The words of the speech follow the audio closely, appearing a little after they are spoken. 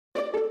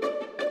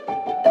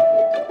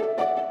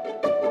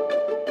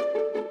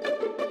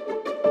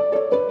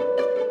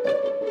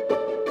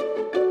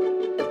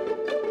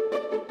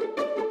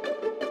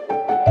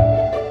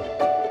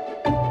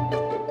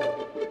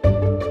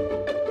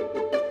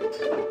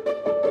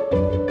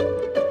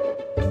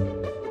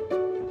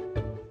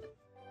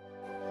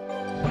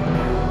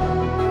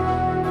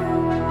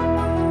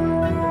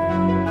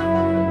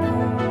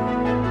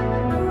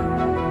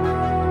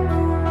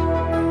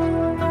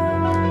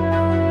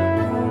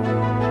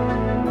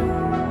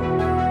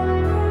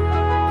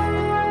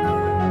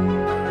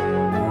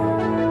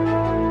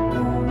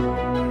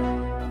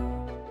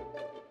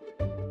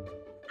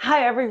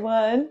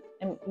everyone,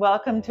 and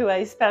welcome to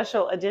a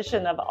special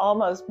edition of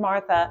Almost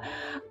Martha.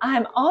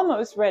 I'm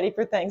almost ready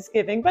for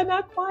Thanksgiving, but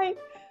not quite.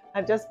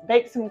 I've just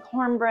baked some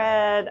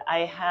cornbread. I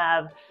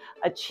have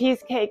a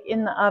cheesecake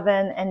in the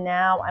oven, and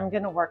now I'm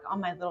going to work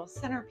on my little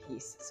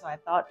centerpiece. So I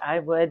thought I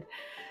would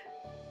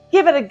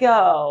give it a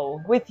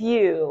go with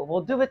you.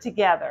 We'll do it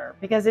together,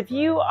 because if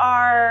you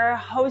are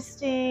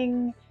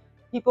hosting,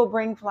 people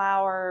bring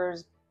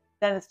flowers,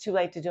 then it's too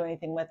late to do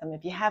anything with them.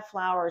 If you have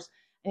flowers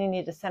and you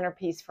need a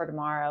centerpiece for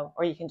tomorrow,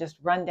 or you can just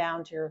run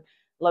down to your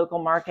local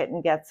market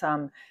and get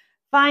some,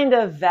 find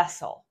a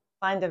vessel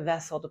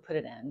to put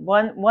it in.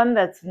 One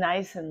that's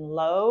nice and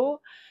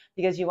low,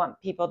 because you want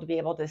people to be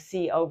able to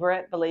see over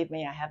it. Believe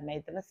me, I have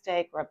made the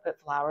mistake where I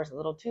put flowers a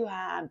little too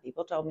high, and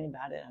people told me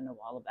about it. I know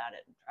all about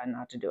it and try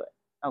not to do it.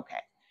 Okay.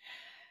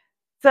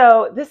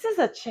 So this is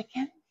a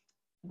chicken,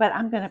 but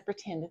I'm going to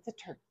pretend it's a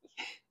turkey.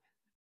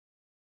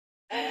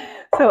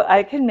 So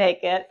I can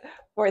make it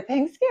for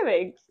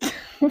Thanksgiving.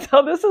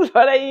 So this is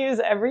what I use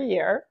every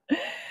year.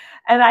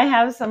 And I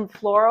have some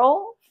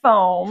floral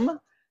foam,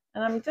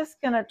 and I'm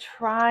just going to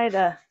try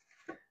to,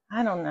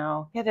 I don't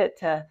know, get it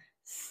to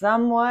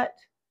somewhat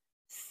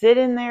sit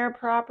in there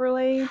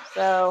properly.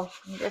 So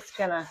I'm just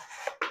going to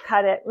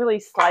cut it. Really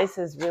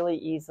slices really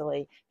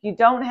easily. If you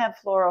don't have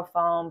floral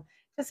foam,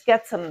 just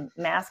get some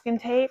masking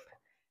tape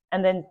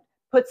and then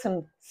put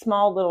some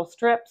small little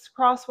strips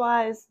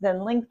crosswise, then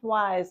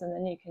lengthwise, and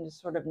then you can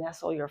just sort of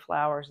nestle your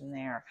flowers in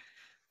there.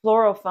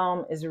 Floral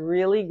foam is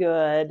really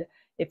good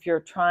if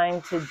you're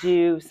trying to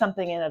do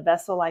something in a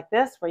vessel like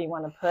this where you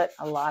want to put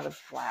a lot of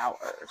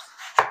flowers.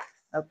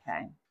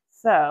 Okay,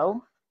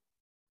 so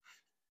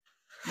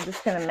I'm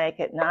just going to make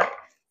it not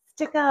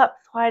stick up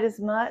quite as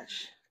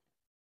much.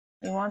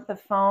 You want the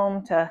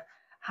foam to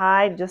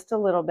hide just a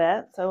little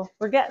bit. So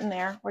we're getting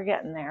there. We're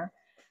getting there.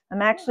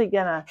 I'm actually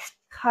going to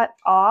cut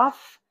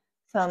off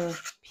some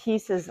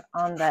pieces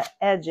on the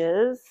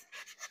edges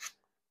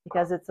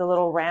because it's a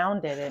little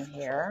rounded in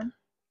here.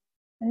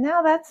 And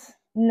now that's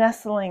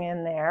nestling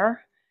in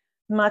there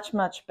much,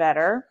 much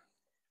better.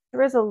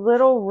 There is a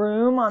little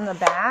room on the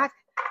back.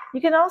 You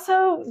can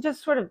also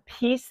just sort of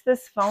piece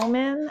this foam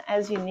in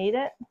as you need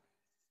it.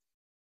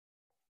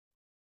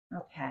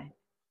 Okay.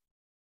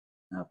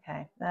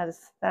 Okay, that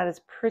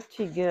is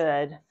pretty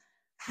good.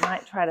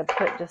 Might try to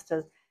put just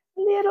a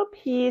little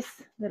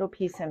piece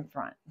in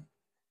front.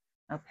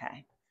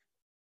 Okay.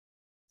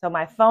 So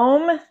my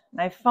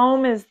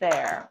foam is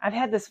there. I've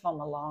had this foam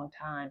a long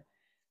time.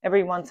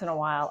 Every once in a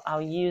while,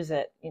 I'll use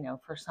it,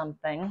 for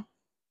something.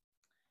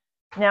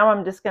 Now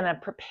I'm just going to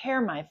prepare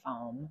my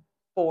foam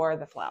for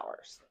the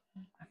flowers.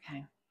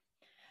 Okay.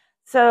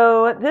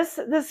 So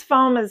this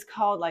foam is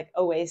called like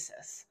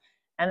Oasis,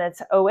 and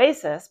it's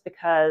Oasis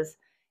because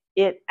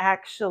it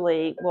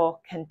actually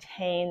will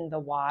contain the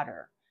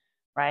water,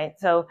 right?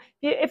 So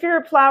if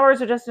your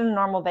flowers are just in a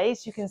normal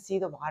vase, you can see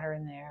the water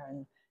in there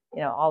and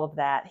all of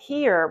that.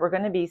 Here, we're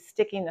going to be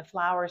sticking the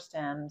flower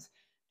stems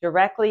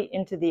directly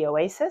into the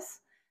Oasis,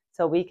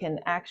 so we can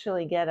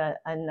actually get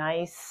a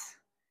nice,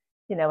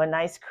 a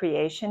nice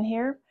creation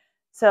here.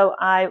 So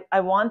I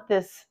want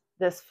this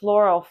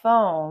floral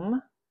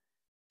foam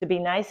to be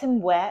nice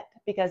and wet,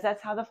 because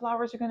that's how the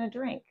flowers are going to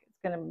drink.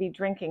 It's going to be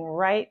drinking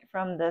right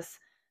from this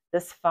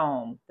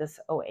foam, this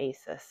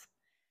Oasis.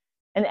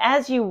 And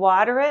as you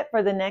water it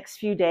for the next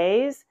few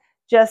days,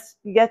 just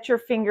get your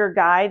finger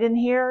guide in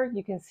here.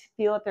 You can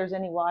feel if there's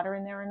any water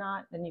in there or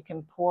not. Then you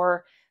can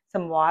pour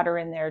some water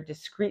in there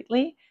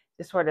discreetly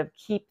to sort of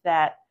keep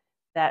that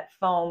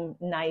foam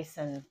nice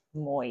and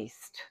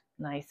moist.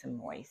 Nice and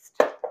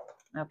moist.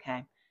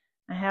 Okay.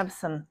 I have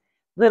some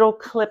little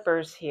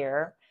clippers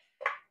here.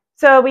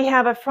 So we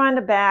have a front,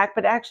 a back,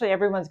 but actually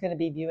everyone's going to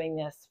be viewing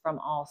this from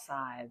all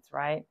sides,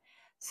 right?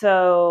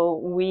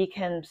 So we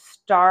can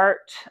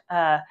start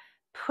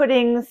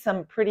putting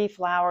some pretty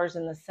flowers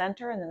in the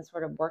center and then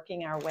sort of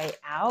working our way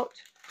out.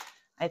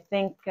 I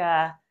think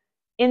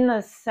in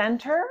the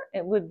center,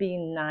 it would be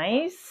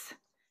nice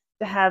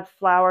to have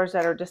flowers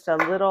that are just a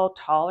little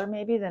taller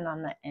maybe than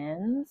on the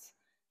ends.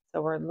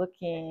 So we're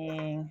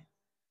looking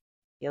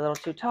a little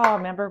too tall.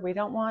 Remember, we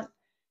don't want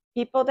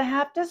people to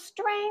have to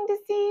strain to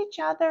see each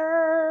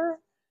other.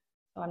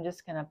 So I'm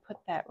just going to put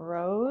that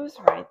rose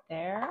right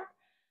there.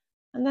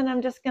 And then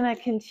I'm just going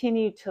to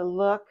continue to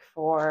look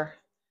for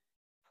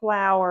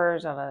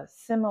flowers of a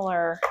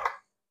similar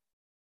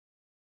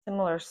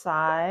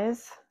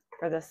size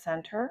for the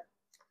center.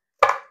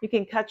 You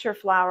can cut your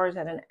flowers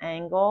at an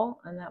angle,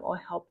 and that will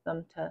help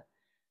them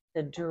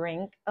to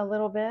drink a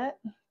little bit.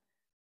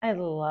 I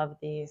love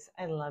these.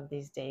 I love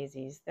these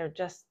daisies. They're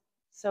just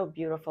so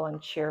beautiful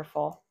and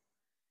cheerful.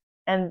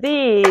 And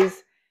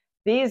these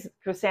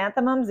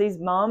chrysanthemums, these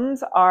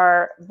mums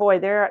are, boy,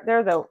 they're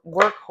the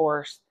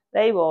workhorse.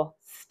 They will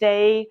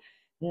stay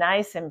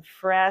nice and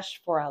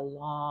fresh for a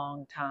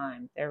long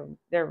time.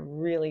 They're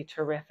really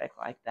terrific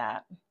like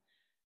that.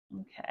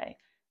 Okay,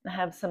 I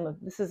have some of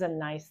this is a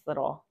nice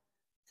little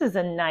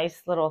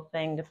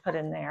thing to put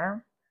in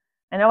there.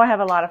 I know I have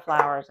a lot of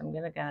flowers. I'm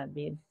gonna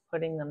be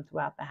putting them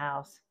throughout the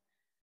house.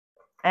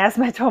 I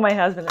told my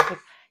husband, I said,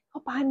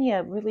 go buy me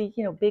a really,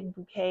 big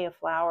bouquet of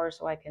flowers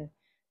so I can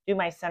do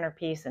my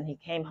centerpiece. And he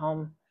came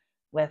home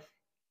with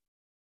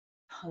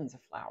tons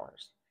of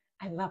flowers.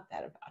 I love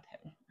that about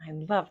him. I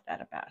love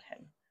that about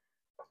him.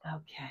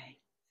 Okay,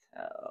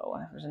 so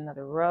there's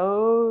another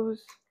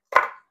rose.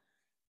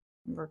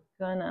 We're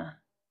gonna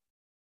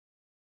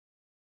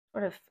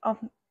sort of,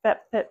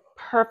 that fit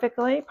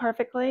perfectly.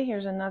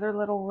 Here's another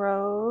little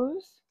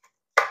rose.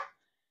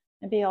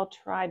 Maybe I'll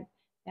try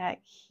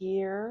back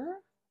here.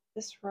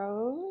 This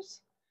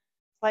rose,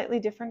 slightly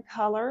different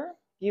color.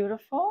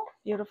 Beautiful,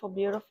 beautiful,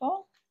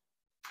 beautiful.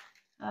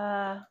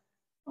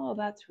 Oh,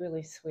 that's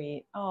really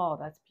sweet. Oh,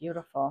 that's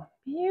beautiful.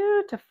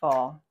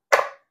 Beautiful.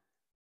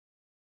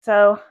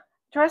 So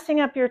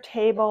dressing up your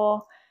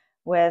table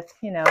with,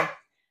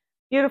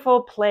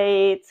 beautiful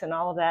plates and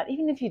all of that.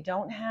 Even if you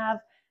don't have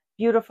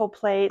beautiful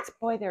plates,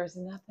 boy, there's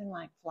nothing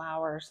like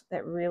flowers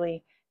that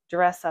really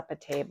dress up a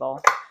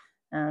table.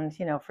 And,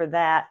 for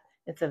that,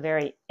 it's a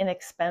very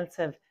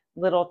inexpensive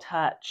little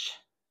touch.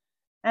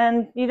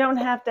 And you don't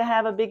have to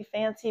have a big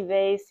fancy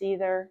vase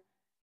either.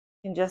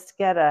 You can just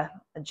get a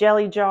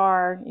jelly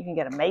jar. You can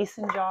get a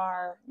mason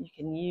jar. You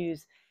can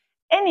use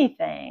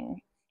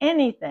anything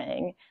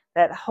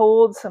that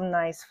holds some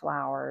nice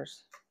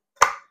flowers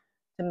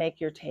to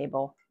make your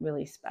table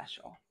really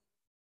special.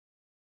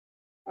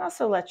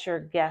 Also let your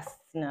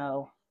guests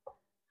know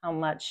how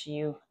much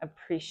you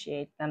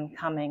appreciate them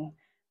coming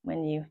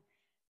when you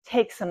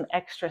take some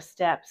extra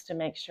steps to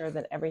make sure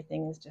that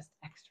everything is just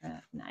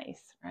extra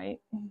nice, right?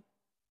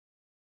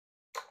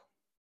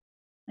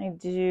 I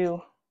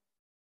do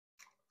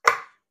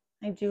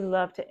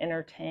love to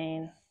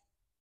entertain.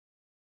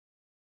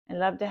 I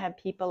love to have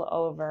people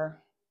over.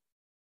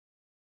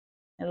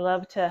 I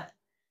love to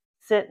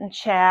sit and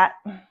chat.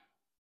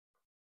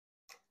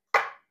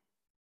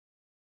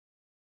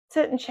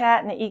 Sit and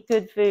chat and eat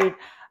good food.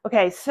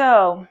 Okay,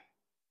 so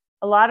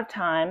a lot of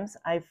times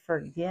I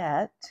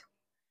forget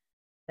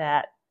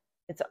that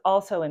it's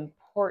also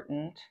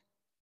important.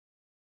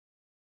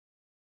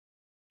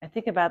 I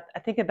think about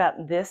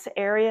this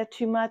area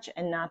too much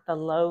and not the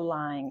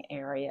low-lying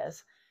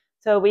areas.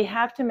 So we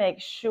have to make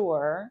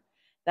sure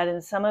that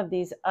in some of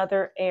these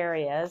other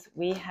areas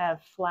we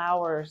have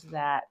flowers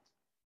that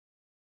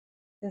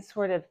can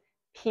sort of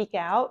peek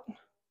out.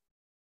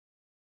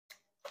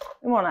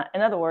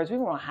 In other words, we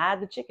want to hide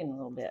the chicken a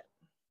little bit.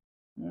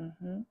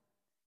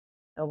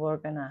 So we're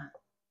gonna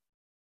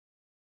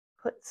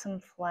put some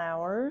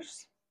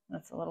flowers.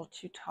 That's a little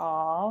too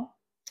tall.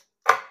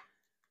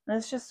 And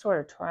it's just sort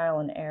of trial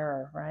and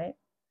error, right?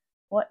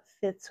 What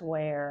fits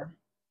where?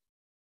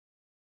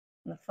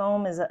 And the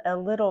foam is a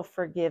little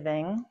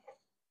forgiving.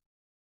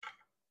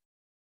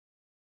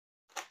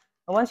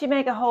 But once you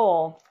make a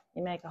hole,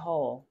 you make a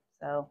hole.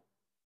 So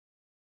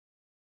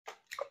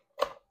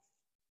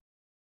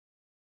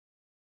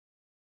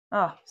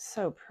oh,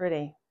 so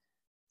pretty.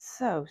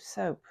 So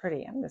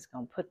pretty. I'm just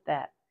going to put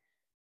that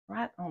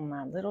right on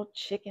my little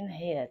chicken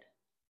head.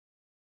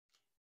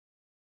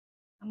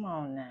 Come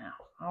on now.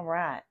 All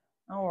right.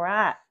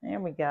 There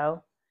we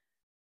go.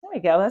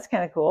 That's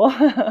kind of cool.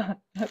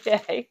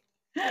 Okay.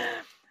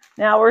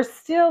 Now we're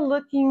still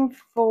looking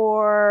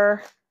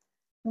for,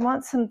 we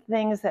want some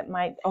things that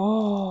might,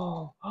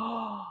 I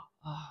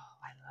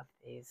love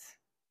these.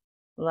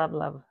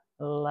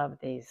 Love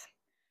these.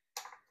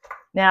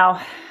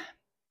 Now,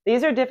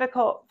 these are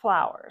difficult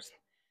flowers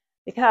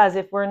because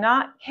if we're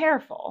not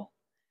careful,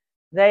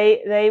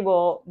 they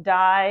will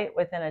die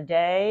within a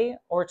day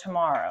or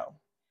tomorrow.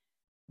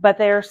 But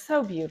they are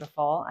so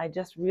beautiful. I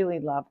just really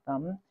love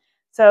them.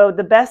 So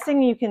the best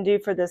thing you can do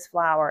for this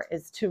flower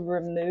is to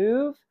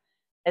remove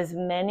as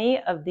many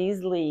of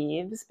these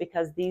leaves,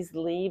 because these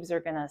leaves are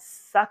going to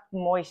suck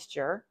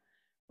moisture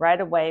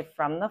right away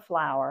from the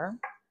flower.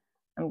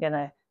 I'm going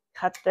to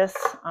cut this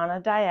on a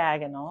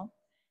diagonal.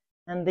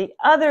 And the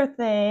other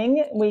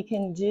thing we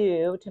can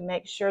do to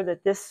make sure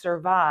that this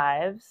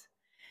survives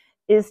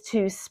is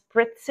to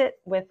spritz it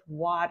with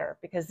water,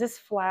 because this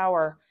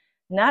flower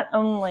not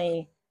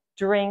only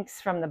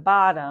drinks from the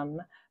bottom,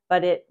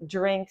 but it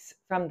drinks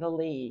from the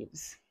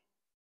leaves.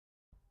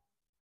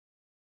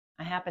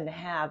 I happen to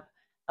have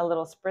a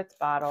little spritz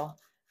bottle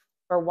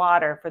for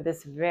water for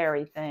this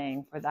very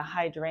thing, for the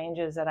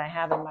hydrangeas that I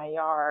have in my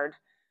yard.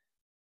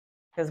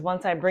 Because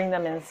once I bring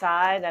them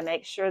inside, I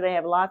make sure they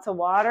have lots of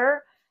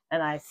water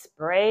and I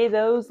spray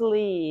those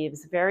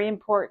leaves. Very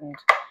important.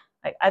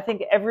 I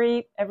think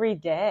every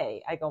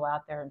day I go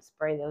out there and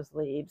spray those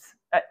leaves,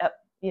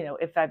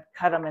 if I've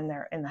cut them in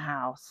the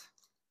house.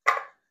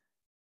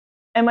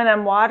 And when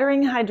I'm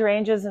watering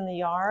hydrangeas in the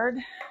yard,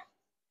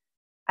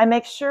 I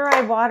make sure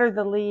I water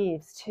the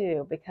leaves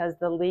too, because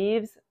the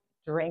leaves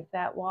drink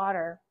that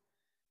water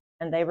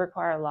and they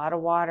require a lot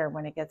of water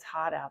when it gets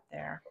hot out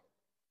there.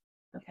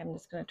 Okay, I'm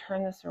just going to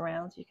turn this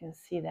around so you can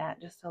see that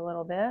just a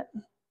little bit.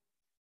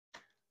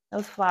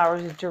 Those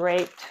flowers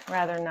draped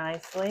rather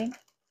nicely.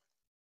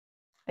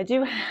 I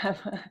do have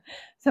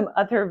some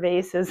other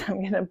vases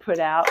I'm going to put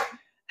out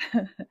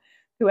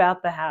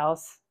throughout the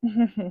house.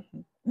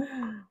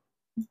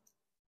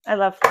 I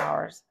love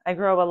flowers. I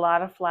grow a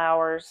lot of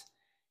flowers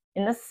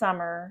in the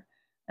summer,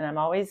 and I'm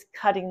always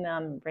cutting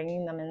them,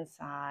 bringing them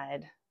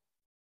inside.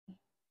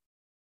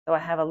 So I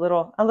have a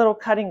little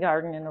cutting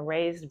garden in a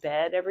raised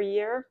bed every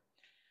year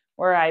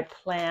where I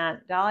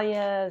plant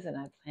dahlias and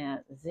I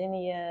plant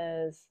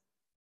zinnias.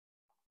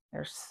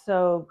 They're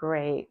so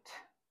great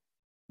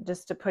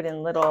just to put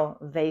in little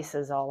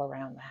vases all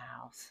around the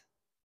house.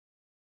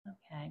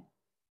 Okay.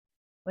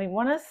 We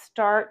want to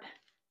start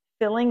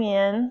filling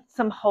in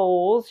some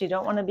holes. You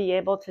don't want to be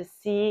able to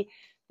see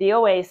the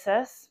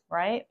oasis,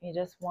 right? You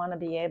just want to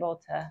be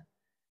able to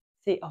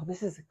see, oh,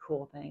 this is a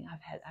cool thing.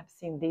 I've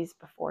seen these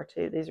before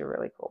too. These are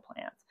really cool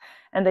plants.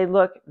 And they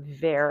look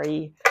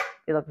very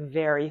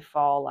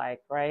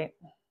fall-like, right?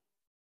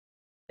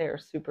 They're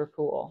super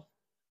cool.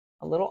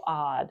 A little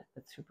odd,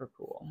 but super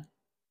cool.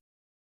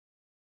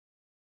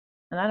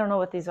 And I don't know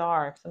what these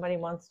are. If somebody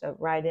wants to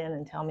write in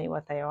and tell me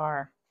what they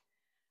are.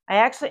 I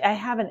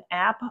have an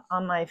app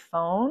on my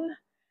phone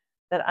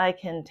that I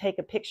can take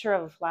a picture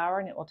of a flower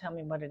and it will tell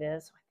me what it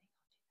is.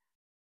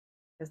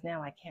 Because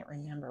now I can't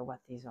remember what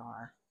these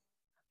are.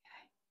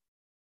 Okay.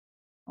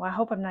 Well, I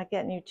hope I'm not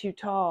getting you too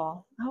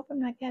tall. I hope I'm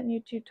not getting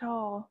you too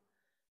tall.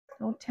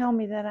 Don't tell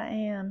me that I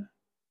am.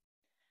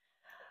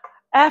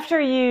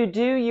 After you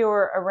do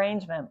your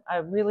arrangement,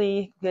 a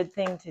really good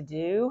thing to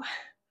do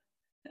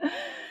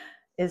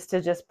is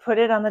to just put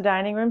it on the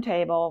dining room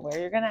table where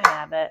you're going to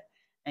have it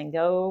and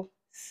go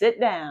sit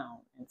down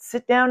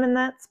in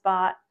that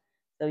spot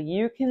so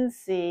you can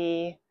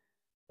see,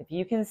 if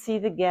you can see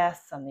the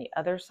guests on the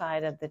other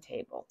side of the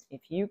table.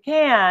 If you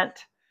can't,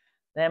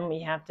 then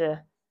we have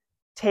to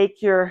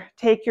take your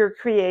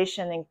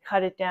creation and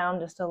cut it down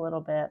just a little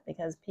bit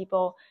because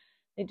people,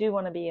 they do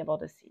want to be able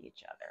to see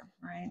each other,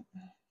 right?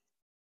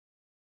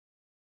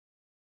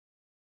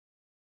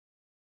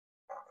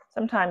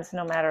 Sometimes,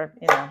 no matter,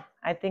 you know,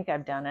 I think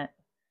I've done it,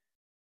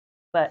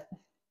 but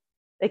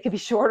they could be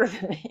shorter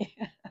than me.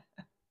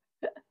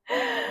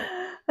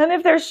 And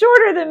if they're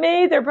shorter than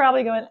me, they're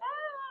probably going,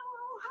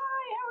 oh,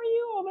 hi, how are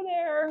you over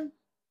there?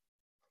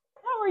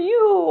 How are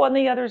you on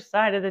the other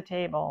side of the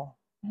table?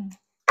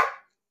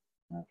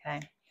 Okay.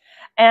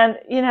 And,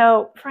 you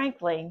know,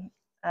 frankly,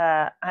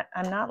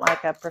 I'm not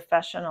like a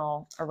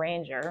professional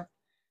arranger.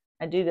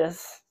 I do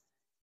this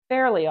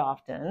fairly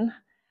often,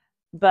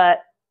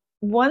 but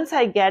once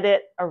I get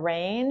it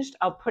arranged,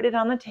 I'll put it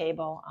on the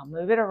table, I'll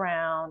move it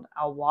around,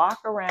 I'll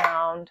walk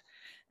around,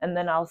 and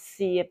then I'll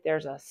see if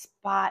there's a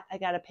spot I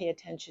got to pay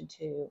attention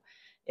to.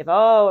 If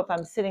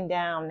I'm sitting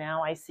down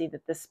now, I see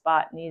that this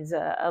spot needs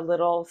a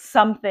little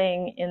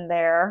something in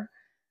there.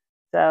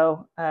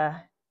 So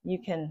you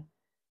can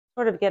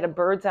sort of get a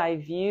bird's eye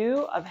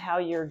view of how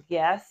your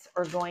guests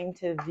are going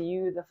to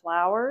view the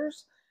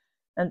flowers.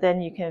 And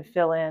then you can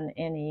fill in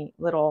any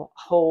little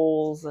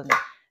holes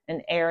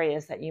and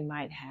areas that you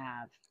might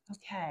have.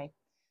 Okay,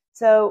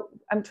 so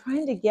I'm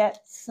trying to get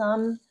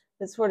some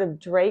that sort of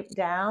drape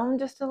down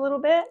just a little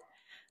bit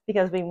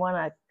because we want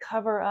to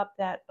cover up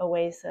that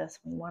oasis.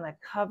 We want to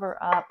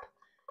cover up,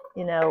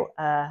 you know,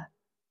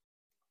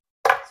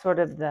 sort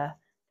of the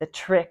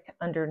trick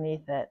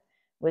underneath it,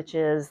 which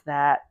is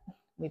that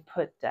we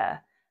put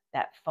that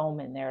foam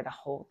in there to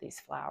hold these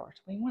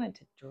flowers. We want it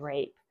to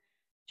drape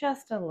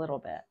just a little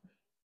bit,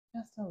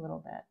 just a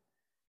little bit.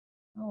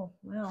 Oh,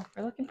 well,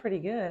 we're looking pretty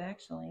good,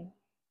 actually.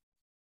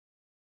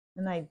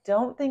 And I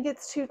don't think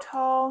it's too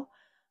tall,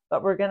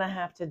 but we're gonna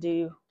have to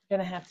do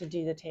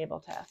the table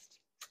test,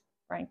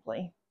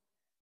 frankly.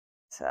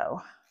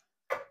 So,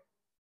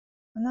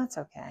 and that's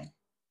okay.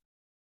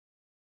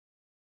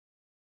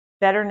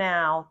 Better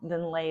now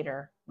than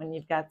later when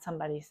you've got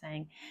somebody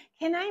saying,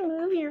 "Can I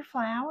move your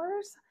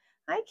flowers?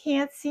 I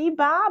can't see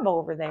Bob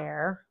over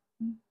there."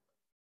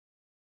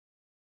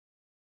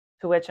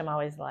 To which I'm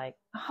always like,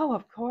 "Oh,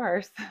 of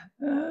course.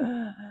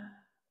 Of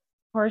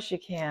course you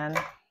can."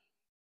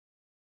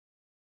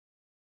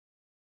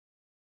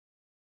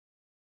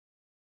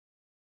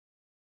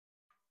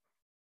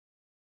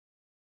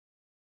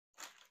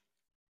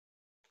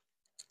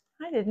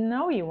 I didn't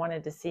know you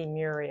wanted to see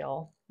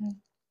Muriel.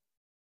 I'm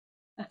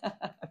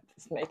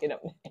just making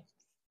up names.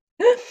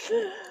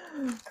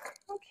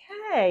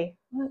 Okay,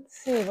 let's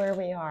see where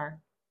we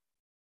are.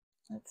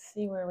 Let's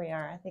see where we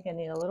are. I think I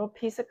need a little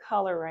piece of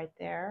color right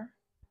there.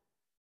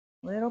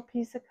 Little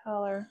piece of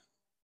color.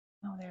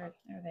 Oh, there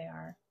they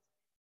are.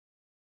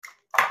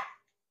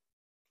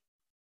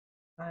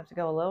 I have to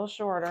go a little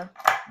shorter,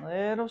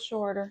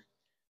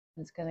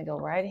 It's going to go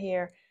right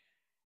here.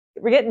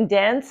 We're getting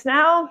dense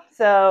now,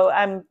 so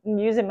I'm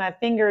using my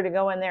finger to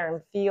go in there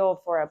and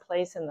feel for a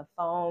place in the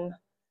foam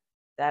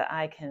that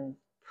I can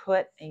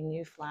put a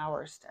new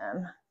flower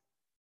stem.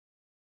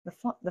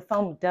 The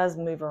foam does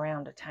move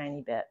around a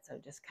tiny bit,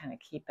 so just kind of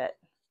keep it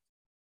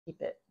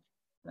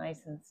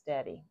nice and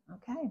steady.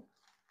 Okay,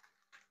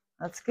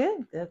 that's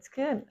good. That's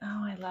good.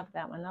 Oh, I love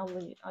that one.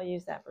 I'll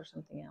use that for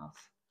something else.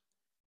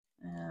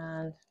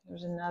 And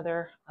there's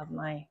another of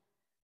my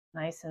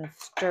nice and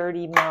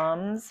sturdy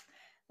mums.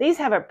 These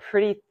have a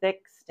pretty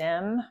thick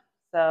stem,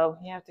 so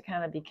you have to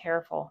kind of be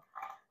careful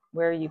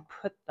where you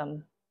put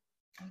them.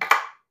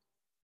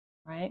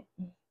 right?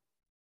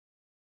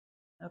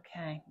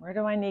 Okay, where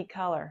do I need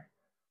color?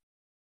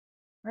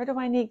 Where do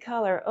I need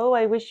color? Oh,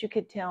 I wish you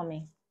could tell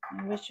me.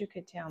 I wish you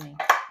could tell me.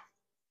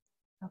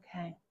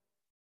 Okay.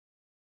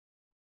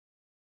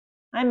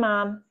 Hi,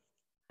 Mom.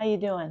 How you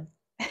doing?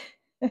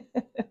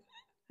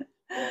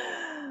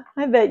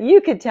 I bet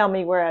you could tell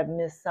me where I've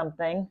missed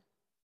something.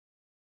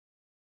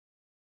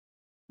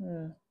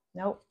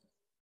 Nope.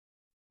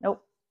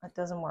 Nope, that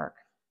doesn't work.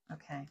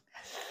 Okay.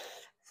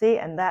 See,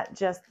 and that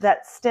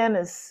stem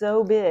is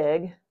so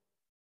big,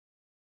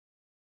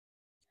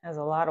 has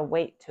a lot of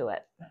weight to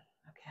it.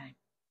 Okay.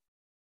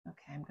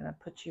 Okay, I'm going to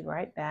put you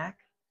right back.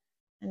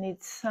 I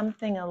need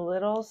something a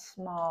little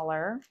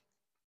smaller.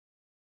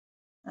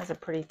 That's a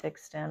pretty thick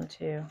stem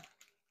too.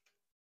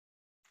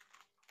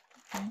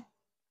 Okay. I'm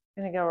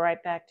going to go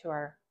right back to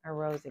our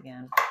rose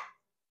again.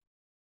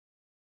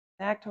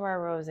 Back to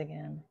our rose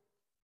again.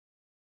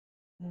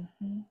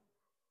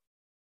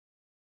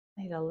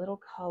 Need a little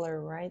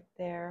color right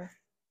there.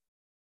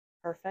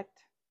 Perfect.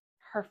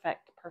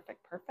 Perfect,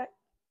 perfect, perfect.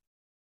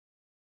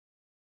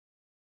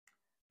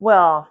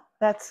 Well,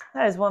 that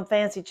is one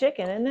fancy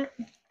chicken, isn't it?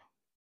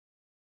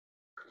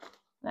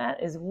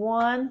 That is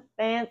one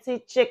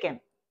fancy chicken.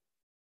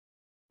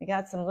 We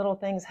got some little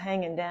things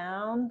hanging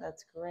down.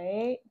 That's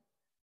great.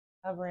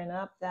 Covering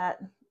up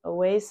that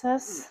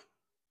oasis.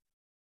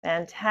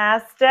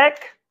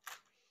 Fantastic.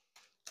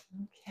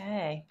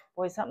 Okay.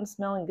 Boy, something's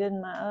smelling good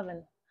in my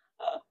oven.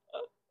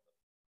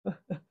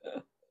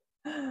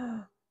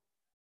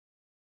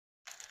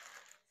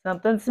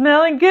 Something's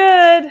smelling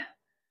good.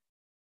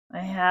 I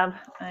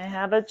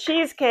have a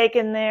cheesecake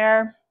in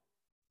there.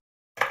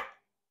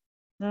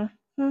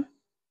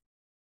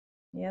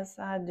 Yes,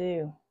 I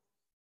do.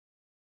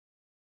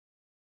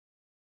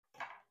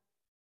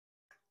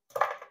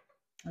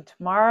 And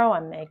tomorrow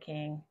I'm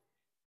making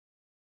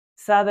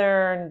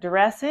southern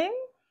dressing.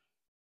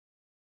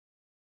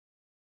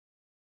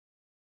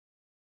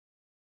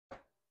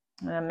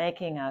 And I'm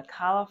making a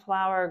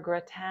cauliflower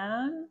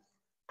gratin.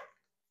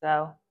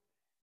 So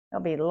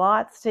there'll be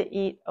lots to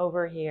eat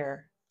over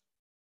here.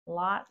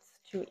 Lots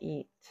to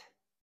eat.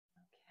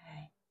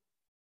 Okay.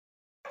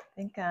 I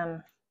think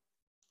I'm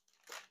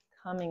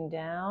coming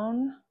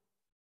down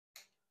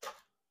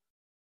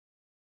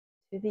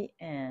to the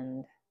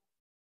end.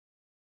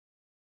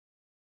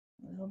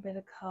 A little bit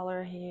of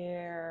color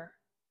here.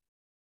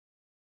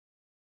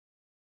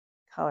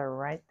 Color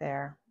right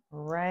there.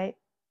 Right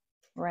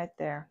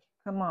there.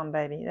 Come on,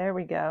 baby. There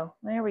we go.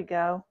 There we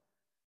go.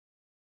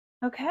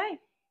 Okay.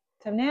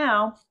 So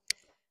now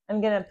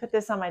I'm going to put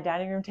this on my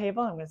dining room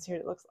table. I'm going to see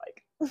what it looks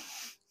like.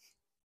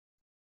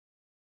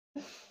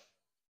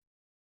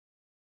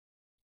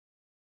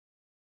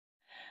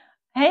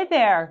 Hey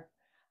there.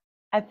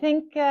 I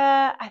think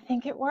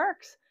it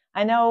works.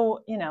 I know,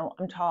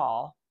 I'm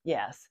tall.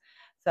 Yes.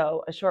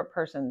 So a short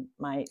person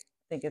might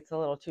think it's a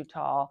little too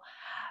tall,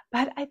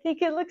 but I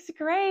think it looks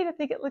great. I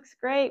think it looks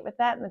great with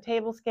that in the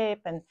tablescape.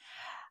 And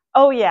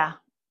oh yeah,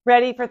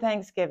 ready for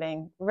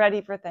Thanksgiving.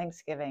 Ready for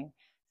Thanksgiving.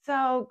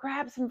 So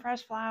grab some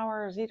fresh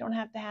flowers. You don't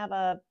have to have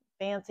a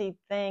fancy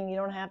thing. You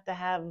don't have to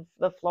have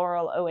the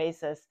floral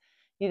oasis.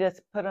 You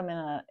just put them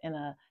in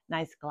a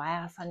nice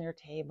glass on your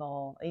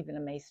table, even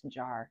a mason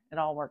jar. It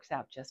all works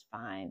out just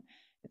fine.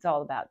 It's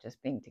all about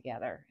just being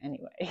together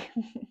anyway.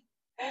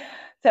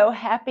 So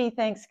happy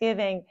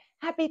Thanksgiving.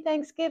 Happy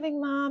Thanksgiving,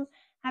 Mom.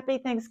 Happy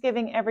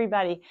Thanksgiving,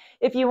 everybody.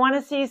 If you want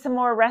to see some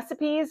more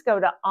recipes, go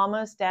to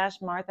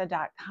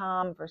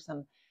almost-martha.com for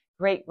some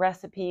great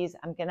recipes.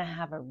 I'm going to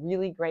have a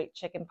really great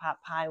chicken pot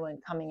pie one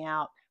coming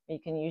out. You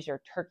can use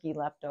your turkey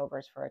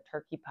leftovers for a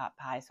turkey pot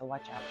pie, so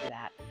watch out for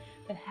that.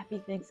 But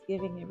happy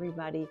Thanksgiving,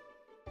 everybody.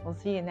 We'll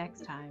see you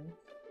next time.